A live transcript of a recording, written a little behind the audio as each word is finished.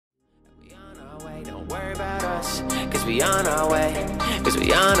worry about us, cause we on our way, cause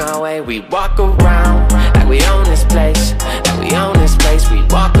we on our way. We walk around like we own this place, like we own this place. We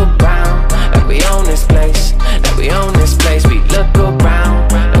walk around like we own this place, like we own this place. We look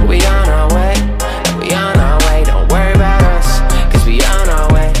around like we on our way, like we on our way. Don't worry about us, cause we on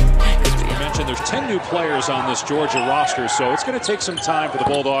our way. You mentioned there's 10 new players on this Georgia roster, so it's going to take some time for the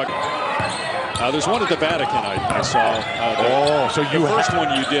Bulldog. There's one at the Vatican I saw. So you the first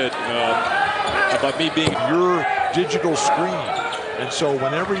one you did about me being your digital screen, and so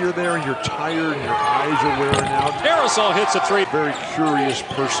whenever you're there and you're tired and your eyes are wearing out. Arissol hits a three. Very curious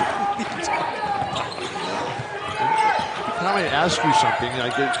person. Can I ask you something? I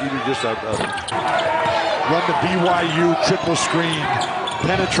get either just run the BYU triple screen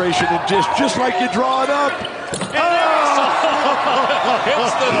penetration and just like you draw it up.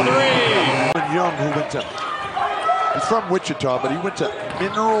 Hits the three. Young, who went to, he's from Wichita, but he went to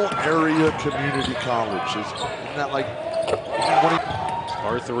Mineral Area Community College. Isn't that like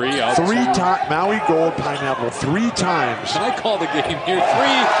R3 out three-time Maui Gold Pineapple 3 times? Can I call the game here?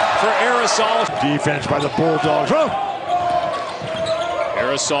 3 for Arissol. Defense by the Bulldogs. Oh.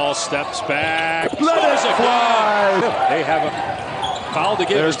 Arissol steps back. Let it fly. They have a foul to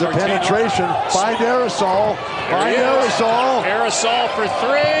give. There's the penetration. Find Arissol. Find Arissol. Arissol for 3.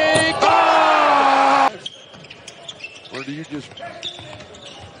 Oh! Or do you just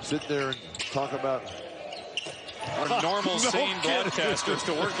sit there and talk about our normal, sane broadcasters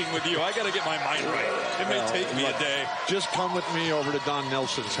to working with you? I got to get my mind right. It may take me a day. Just come with me over to Don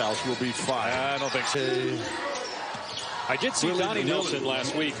Nelson's house. We'll be fine. I don't think so. I did see Donnie Nelson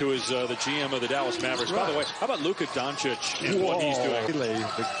last week, who is the GM of the Dallas Mavericks. Right. By the way, how about Luka Doncic and what he's doing?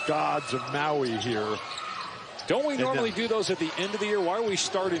 The gods of Maui here. Don't we normally do those at the end of the year? Why are we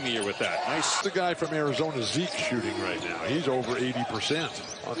starting the year with that? Nice. The guy from Arizona, Zeke, shooting right now. He's over 80%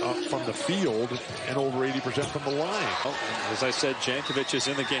 from the field and over 80% from the line. Well, as I said, Jankovic is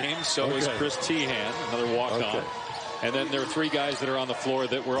in the game. So is Chris Teahan, another walk-on. And then there are 3 guys that are on the floor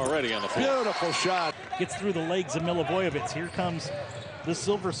that were already on the floor. Beautiful shot. Gets through the legs of Milivojevic. Here comes the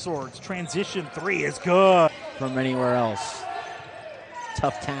Silver Swords. Transition 3 is good. From anywhere else.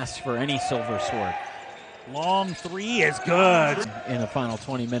 Tough task for any Silver Sword. Long 3 is good. In the final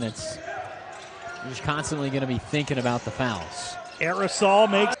 20 minutes, you're just constantly going to be thinking about the fouls. Arissol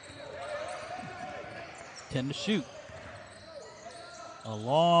makes 10 to shoot. A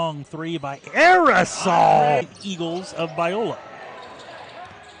long 3 by Arissol. Eagles of Biola.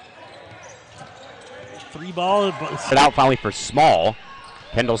 3 ball. It out finally for Small.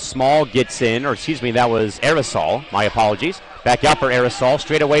 Kendall Small gets in, or excuse me, that was Arissol. My apologies. Back out for Arissol.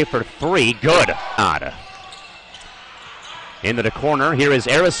 Straight away for 3. Good. Odd. Into the corner. Here is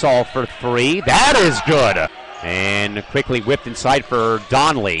Arissol for 3. That is good. And quickly whipped inside for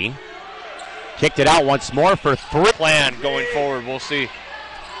Donley. Kicked it out once more for 3. Plan going forward. We'll see.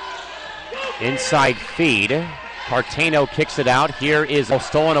 Inside feed. Cartano kicks it out. Here is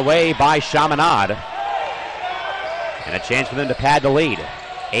stolen away by Chaminade. And a chance for them to pad the lead.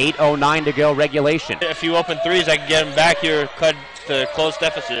 8:09 to go regulation. A few open threes, I can get them back here, cut to close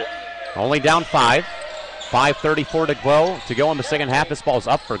deficit. Only down 5. 5:34 to go in the second half. This ball's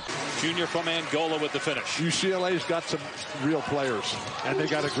up for Junior from Angola with the finish. UCLA's got some real players, and they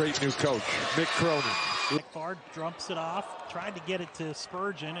got a great new coach, Mick Cronin. Card dumps it off, tried to get it to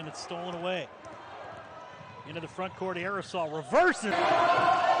Spurgeon, and it's stolen away. Into the front court, Arissol reverses.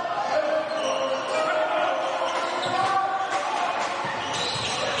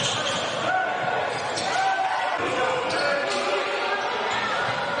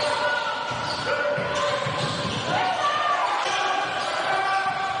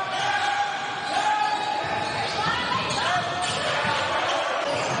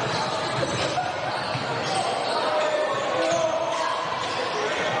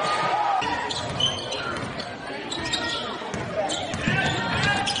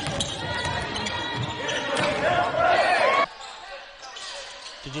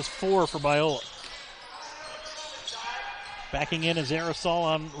 To just 4 for Biola. Backing in is Arissol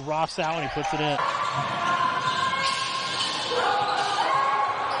on Rossau, and he puts it in.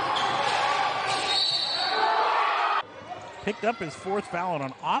 Picked up his 4th foul and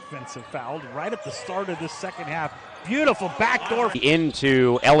an offensive foul right at the start of this second half. Beautiful backdoor.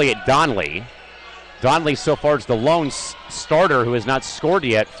 Into Elliot Donley. Donley so far is the lone starter who has not scored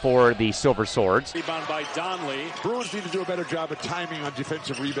yet for the Silver Swords. Rebound by Donley. Bruins need to do a better job of timing on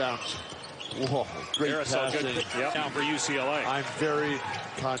defensive rebounds. Whoa, great passing. Down for UCLA. I'm very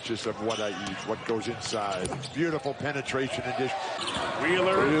conscious of what I eat, what goes inside. Beautiful penetration and dish.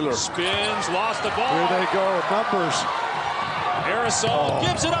 Wheeler spins, lost the ball. Here they go, numbers. Arissol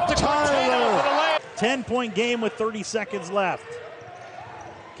gives it up to Cartano for the layup. 10-point game with 30 seconds left.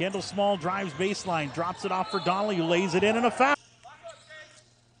 Kendall Small drives baseline, drops it off for Donnelly, who lays it in, and a foul.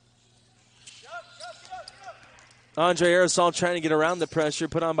 Andre Arissol trying to get around the pressure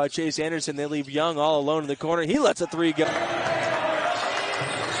put on by Chase Anderson. They leave Young all alone in the corner. He lets a three go.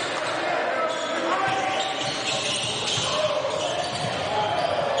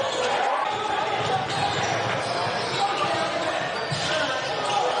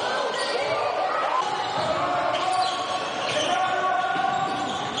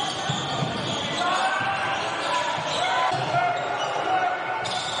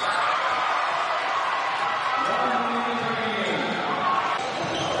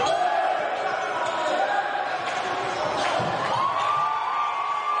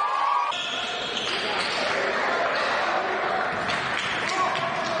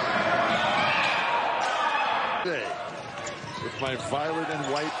 With my violet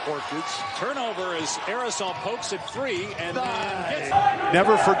and white orchids. Turnover as Arissol pokes it free and then hits.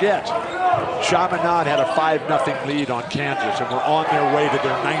 Never forget, Chaminade had a 5-0 lead on Kansas, and we're on their way to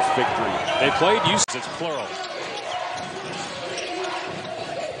their 9th victory. They played Houston. It's plural.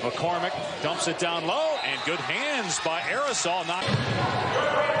 McCormick dumps it down low, and good hands by Arissol.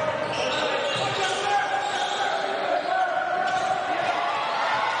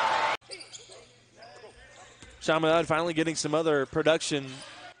 Chaminade finally getting some other production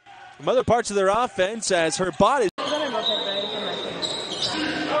from other parts of their offense as her body